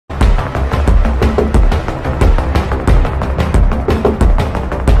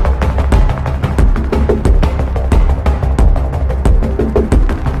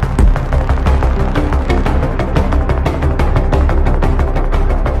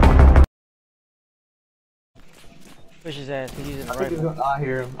Push his ass. He's using the I think he's rifle. going. I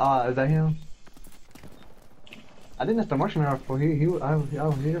hear him. Is that him? I think that's the Martian rifle. I was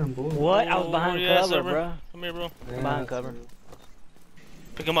hearing him, boy. What? I was behind cover, bro. Come here, bro. Yeah, Behind cover.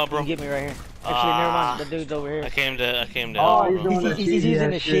 Pick him up, bro. You get me right here. Actually, never mind. The dude's over here. I came to. Oh, help, he's bro. doing He's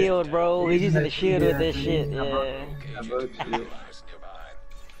using the shield, bro. He's using the shield with this shit. Yeah.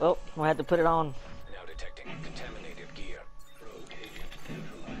 Well, I had to put it on. Now detecting contaminated gear.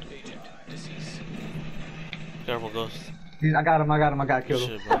 Agent deceased. Careful, Ghost. I got him. I got killed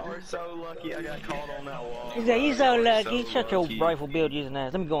him. Shit, bro. We're so lucky I got caught on that wall. He said, "You so lucky." So Shut your lucky. rifle build using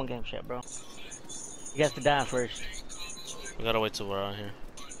ass. Let me go in game chat, bro. You got to die first. We gotta wait till we're out here.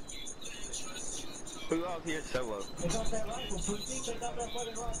 Who out here solo?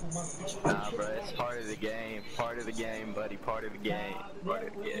 Nah, bro, it's part of the game. Part of the game, buddy. Part of the game. Part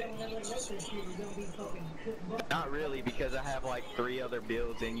of the game. Not really, because I have like 3 other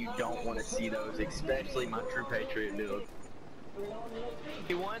builds, and you don't want to see those, especially my True Patriot build.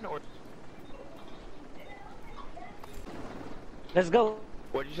 You won, or Let's go.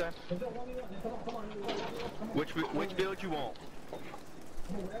 what'd you say? Which build you want?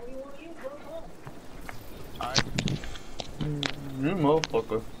 Alright. You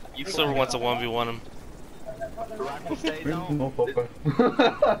motherfucker. You Silver wants a 1v1 him. The rifle stays You on. motherfucker.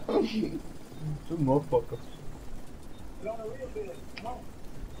 You motherfucker.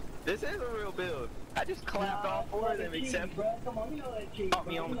 This is a real build. I just clapped all 4 of them except caught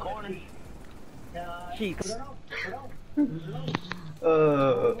me on the corner. Cheeks.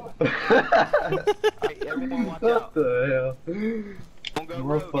 Alright, everyone watch What out. the hell? Don't go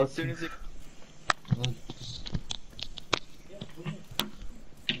rogue as soon as it...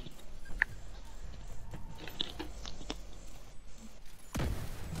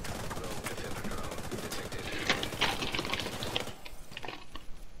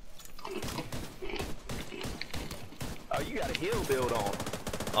 Oh, you got a heal build on.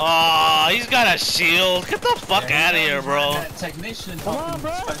 Oh, he's got a shield. Get the fuck out of here, bro. That technician Come on,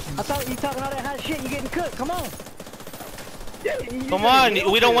 bro. special- I thought you talking all that hot shit. You getting cooked. Come on. Come on,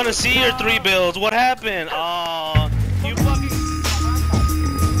 we don't want to see your 3 builds. What happened? Oh, you fucking.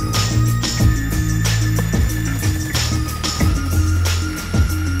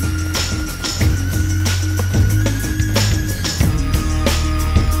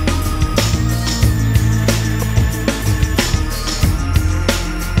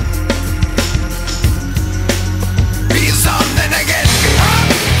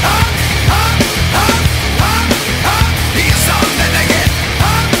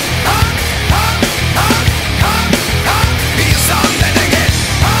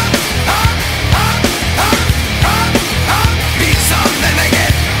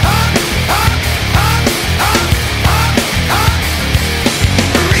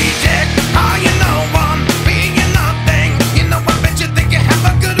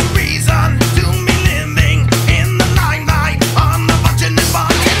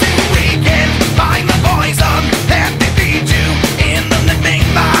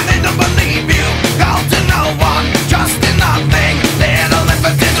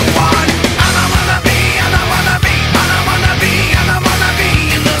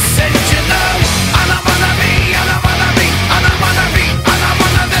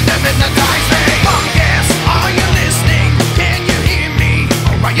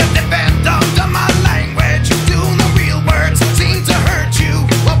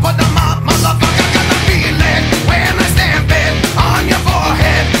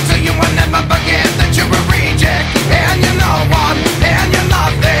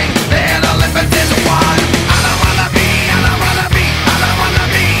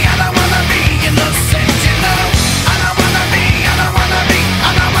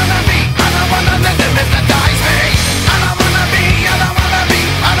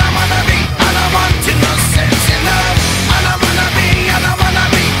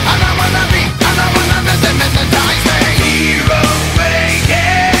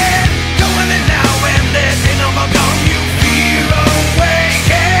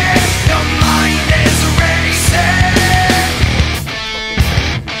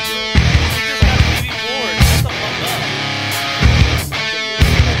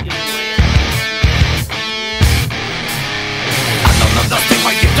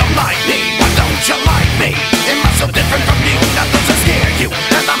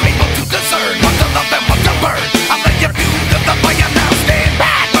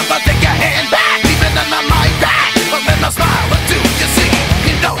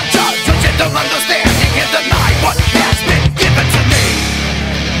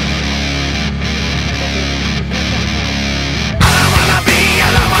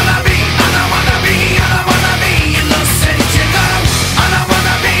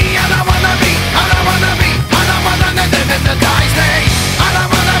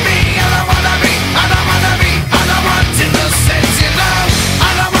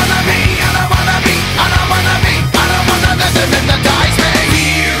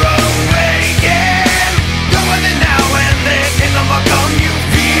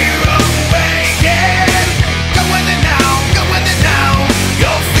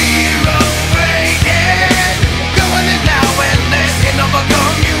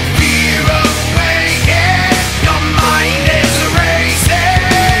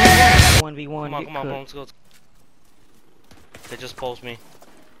 cook. Let's go. They just post me.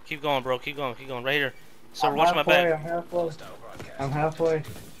 Keep going, bro. Keep going. Keep going. Right here. So I'm watch my halfway, back. I'm halfway. Hostile broadcast. I'm halfway.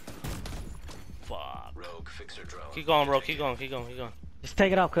 Fuck. Rogue fixer drone. Keep going, bro. Keep going. Keep going. Keep going. Just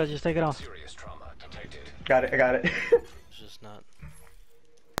take it off, cuz. Just take it off. Serious trauma detected. Got it, I got it. It's just not.